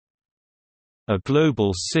A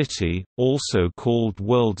global city, also called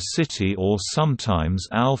World City or sometimes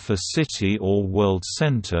Alpha City or World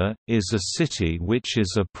Center, is a city which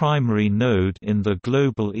is a primary node in the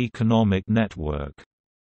global economic network.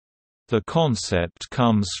 The concept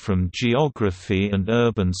comes from geography and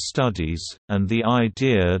urban studies, and the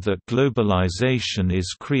idea that globalization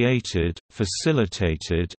is created,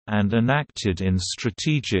 facilitated, and enacted in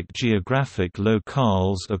strategic geographic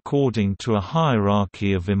locales according to a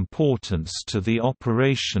hierarchy of importance to the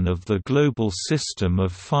operation of the global system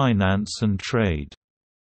of finance and trade.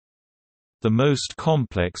 The most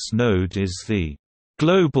complex node is the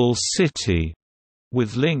global city,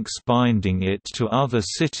 with links binding it to other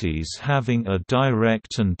cities having a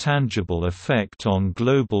direct and tangible effect on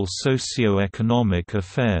global socio-economic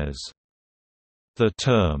affairs. The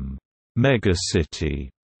term, megacity,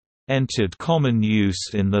 entered common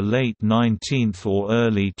use in the late 19th or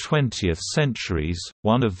early 20th centuries.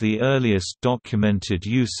 One of the earliest documented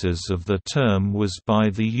uses of the term was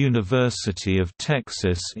by the University of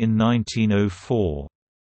Texas in 1904.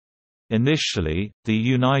 Initially, the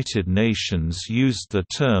United Nations used the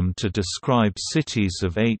term to describe cities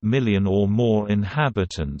of 8 million or more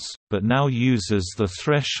inhabitants, but now uses the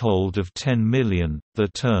threshold of 10 million. The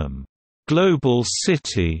term, global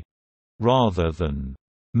city, rather than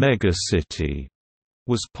megacity,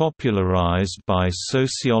 was popularized by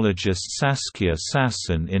sociologist Saskia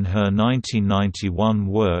Sassen in her 1991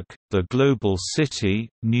 work, The Global City,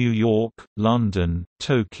 New York, London,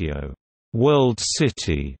 Tokyo. World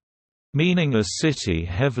City, meaning a city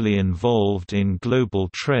heavily involved in global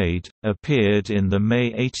trade, appeared in the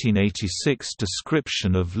May 1886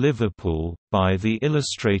 description of Liverpool, by the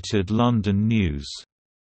Illustrated London News.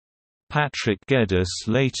 Patrick Geddes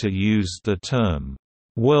later used the term,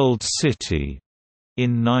 "World City,"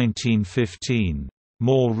 in 1915.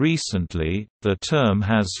 More recently, the term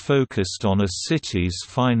has focused on a city's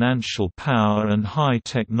financial power and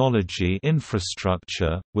high-technology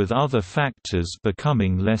infrastructure, with other factors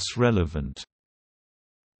becoming less relevant.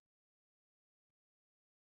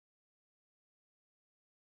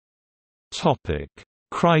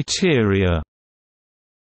 Criteria.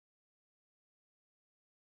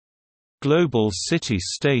 Global city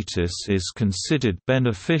status is considered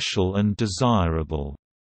beneficial and desirable.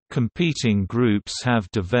 Competing groups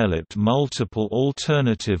have developed multiple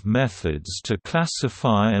alternative methods to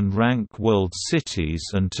classify and rank world cities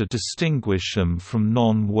and to distinguish them from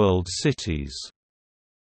non-world cities.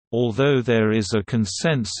 Although there is a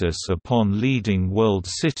consensus upon leading world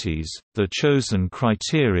cities, the chosen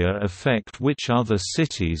criteria affect which other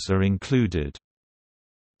cities are included.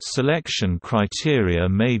 Selection criteria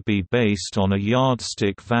may be based on a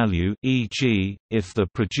yardstick value, e.g., if the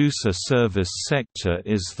producer-service sector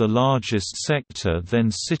is the largest sector then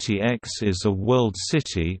City X is a world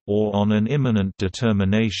city, or on an imminent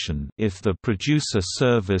determination, if the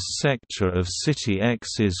producer-service sector of City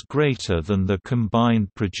X is greater than the combined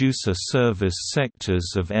producer-service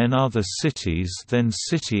sectors of n other cities then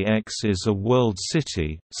City X is a world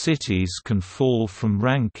city. Cities can fall from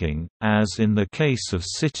ranking, as in the case of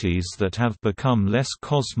cities that have become less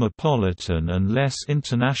cosmopolitan and less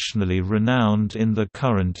internationally renowned in the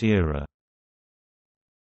current era.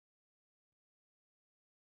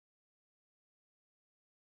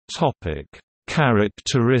 Topic: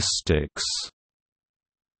 Characteristics.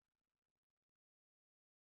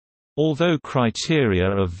 Although criteria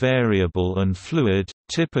are variable and fluid,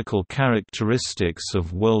 typical characteristics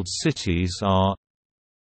of world cities are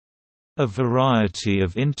a variety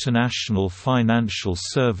of international financial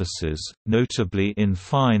services, notably in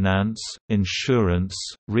finance, insurance,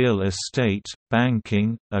 real estate,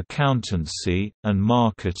 banking, accountancy, and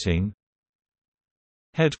marketing.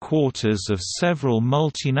 Headquarters of several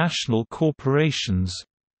multinational corporations.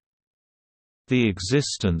 The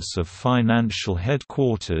existence of financial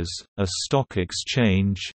headquarters, a stock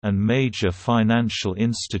exchange, and major financial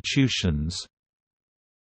institutions.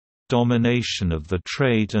 Domination of the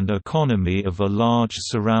trade and economy of a large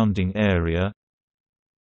surrounding area.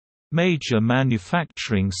 Major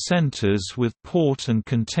manufacturing centers with port and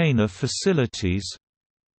container facilities.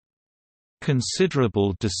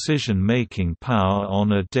 Considerable decision-making power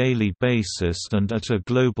on a daily basis and at a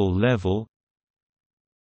global level.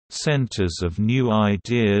 Centers of new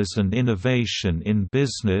ideas and innovation in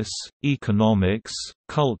business, economics,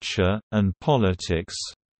 culture, and politics.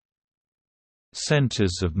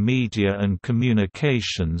 Centers of media and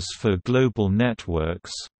communications for global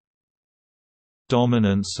networks.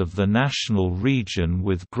 Dominance of the national region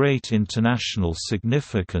with great international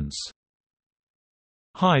significance.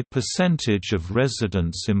 High percentage of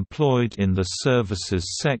residents employed in the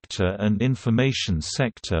services sector and information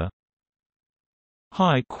sector.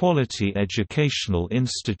 High-quality educational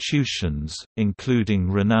institutions, including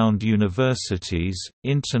renowned universities,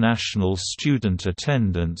 international student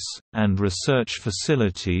attendance, and research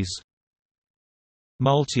facilities.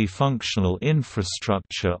 Multifunctional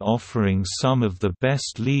infrastructure offering some of the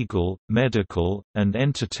best legal, medical, and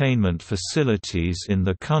entertainment facilities in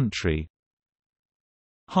the country.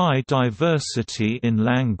 High diversity in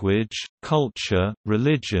language, culture,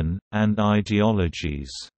 religion, and ideologies.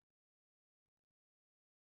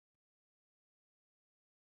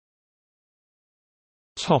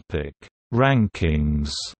 Topic: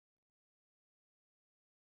 Rankings.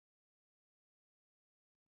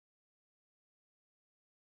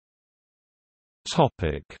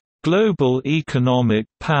 Topic: Global Economic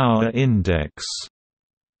Power Index.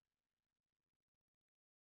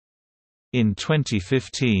 In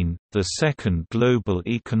 2015, the second Global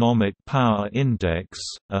Economic Power Index,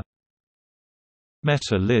 a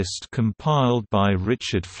meta-list compiled by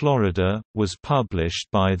Richard Florida, was published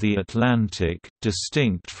by The Atlantic,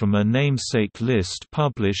 distinct from a namesake list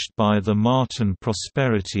published by the Martin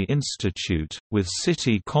Prosperity Institute, with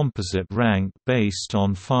city composite rank based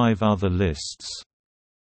on 5 other lists.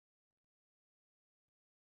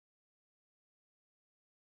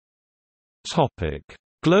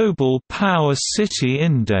 Global Power City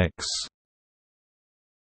Index.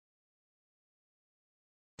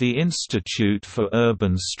 The Institute for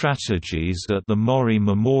Urban Strategies at the Mori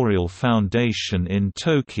Memorial Foundation in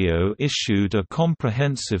Tokyo issued a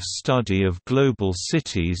comprehensive study of global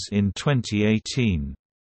cities in 2018.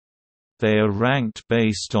 They are ranked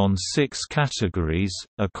based on 6 categories: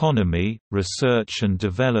 economy, research and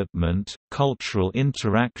development, cultural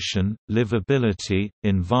interaction, livability,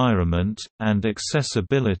 environment, and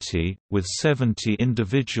accessibility, with 70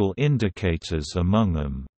 individual indicators among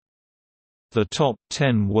them. The top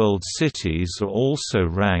 10 world cities are also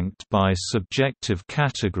ranked by subjective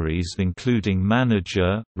categories including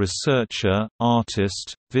manager, researcher,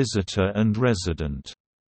 artist, visitor and resident.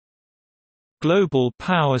 Global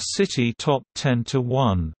Power City Top 10 to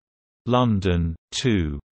 1. London,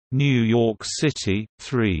 2. New York City,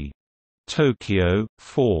 3. Tokyo,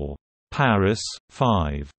 4. Paris,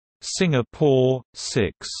 5. Singapore,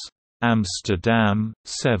 6. Amsterdam,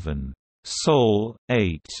 7. Seoul,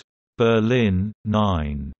 8. Berlin,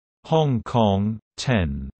 9. Hong Kong,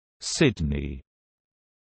 10. Sydney.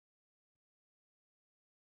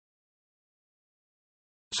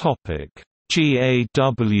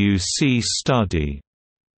 GaWC study.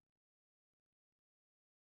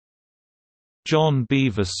 John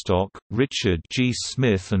Beaverstock, Richard G.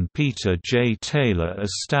 Smith and Peter J. Taylor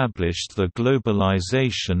established the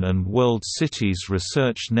Globalization and World Cities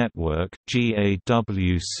Research Network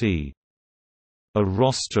 (GaWC). A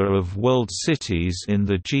roster of world cities in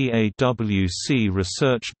the GaWC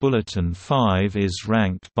Research Bulletin 5 is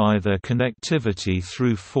ranked by their connectivity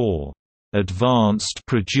through 4 advanced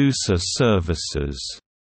producer services: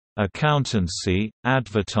 accountancy,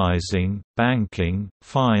 advertising, banking,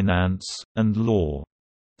 finance, and law.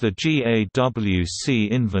 The GaWC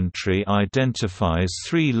inventory identifies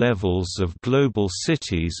 3 levels of global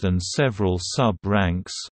cities and several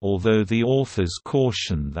sub-ranks, although the authors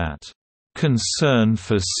caution that concern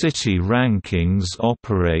for city rankings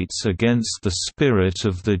operates against the spirit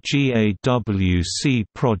of the GaWC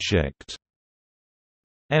project.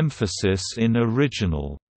 Emphasis in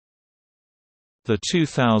original. The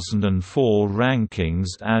 2004 rankings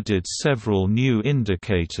added several new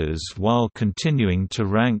indicators while continuing to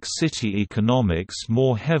rank city economics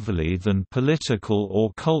more heavily than political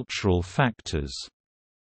or cultural factors.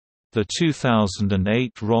 The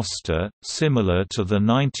 2008 roster, similar to the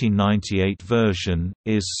 1998 version,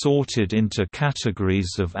 is sorted into categories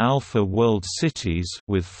of Alpha World Cities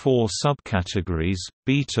with 4 subcategories,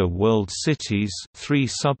 Beta World Cities 3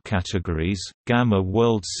 subcategories, Gamma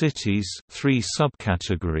World Cities 3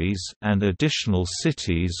 subcategories, and additional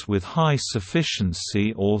cities with high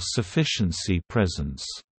sufficiency or sufficiency presence.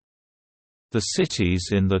 The cities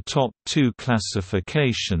in the top 2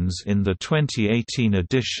 classifications in the 2018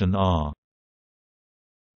 edition are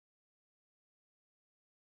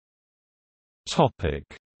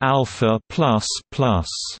Alpha++,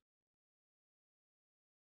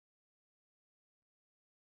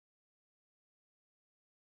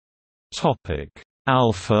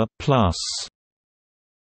 Alpha+,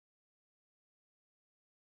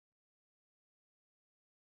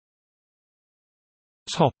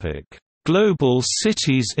 Global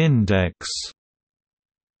Cities Index.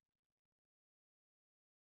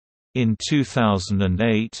 In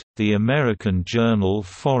 2008, the American journal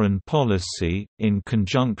Foreign Policy, in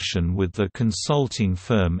conjunction with the consulting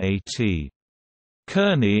firm A.T.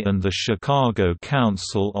 Kearney and the Chicago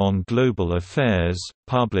Council on Global Affairs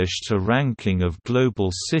published a ranking of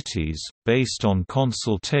global cities, based on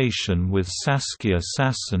consultation with Saskia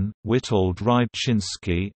Sassen, Witold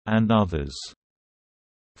Rybczynski, and others.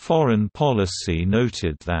 Foreign Policy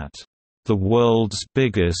noted that the world's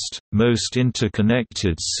biggest, most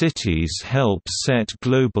interconnected cities help set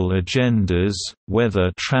global agendas,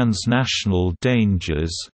 weather transnational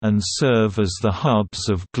dangers, and serve as the hubs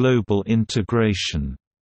of global integration.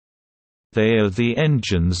 They are the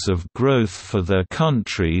engines of growth for their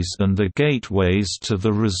countries and the gateways to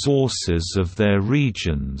the resources of their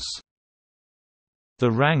regions. The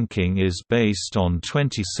ranking is based on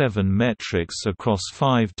 27 metrics across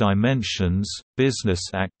 5 dimensions: business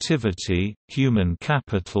activity, human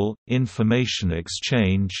capital, information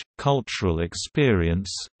exchange, cultural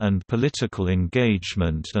experience, and political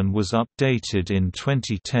engagement, and was updated in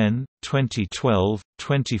 2010, 2012,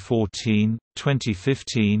 2014,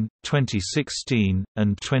 2015, 2016,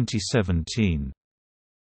 and 2017.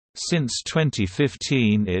 Since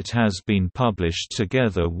 2015 it has been published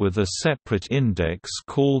together with a separate index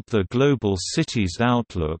called the Global Cities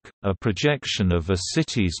Outlook, a projection of a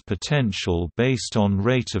city's potential based on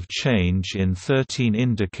rate of change in 13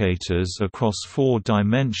 indicators across 4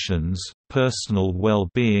 dimensions: personal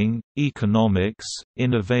well-being, economics,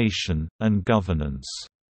 innovation, and governance.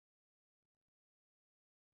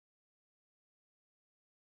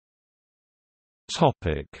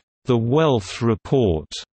 The Wealth Report.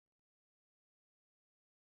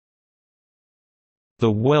 The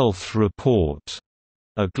Wealth Report,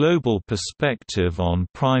 a global perspective on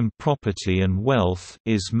prime property and wealth,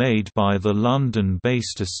 is made by the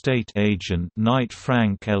London-based estate agent Knight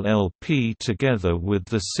Frank LLP together with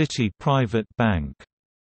the City Private Bank.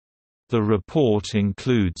 The report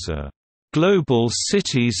includes a Global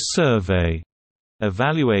Cities Survey,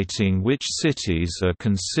 evaluating which cities are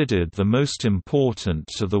considered the most important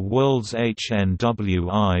to the world's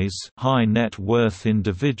HNWIs, high net worth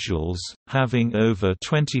individuals, having over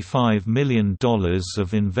 $25 million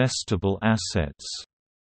of investable assets.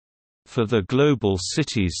 For the Global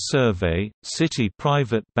Cities Survey, City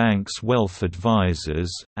Private Bank's wealth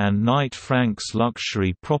advisors, and Knight Frank's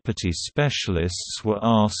luxury property specialists were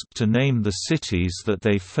asked to name the cities that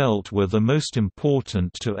they felt were the most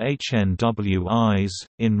important to HNWIs,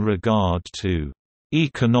 in regard to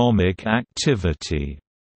economic activity,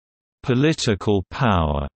 political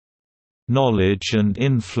power, knowledge and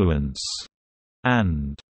influence,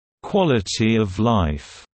 and quality of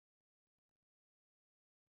life.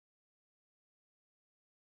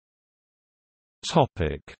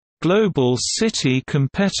 Global City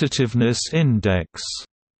Competitiveness Index.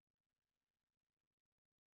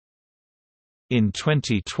 In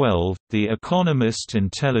 2012, the Economist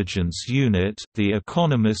Intelligence Unit, the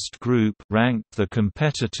Economist Group, ranked the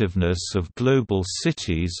competitiveness of global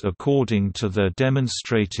cities according to their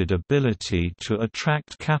demonstrated ability to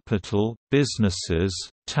attract capital, businesses,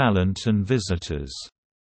 talent and visitors.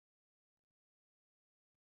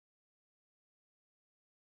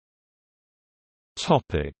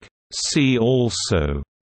 See also: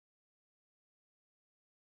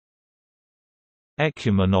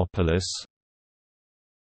 Ecumenopolis,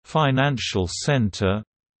 Financial Center,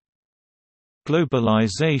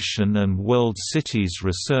 Globalization and World Cities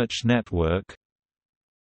Research Network,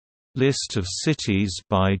 List of cities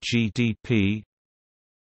by GDP,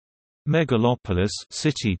 Megalopolis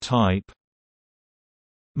city type,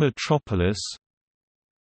 Metropolis,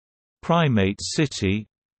 Primate city,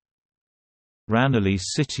 Ranelagh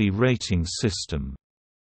City Rating System.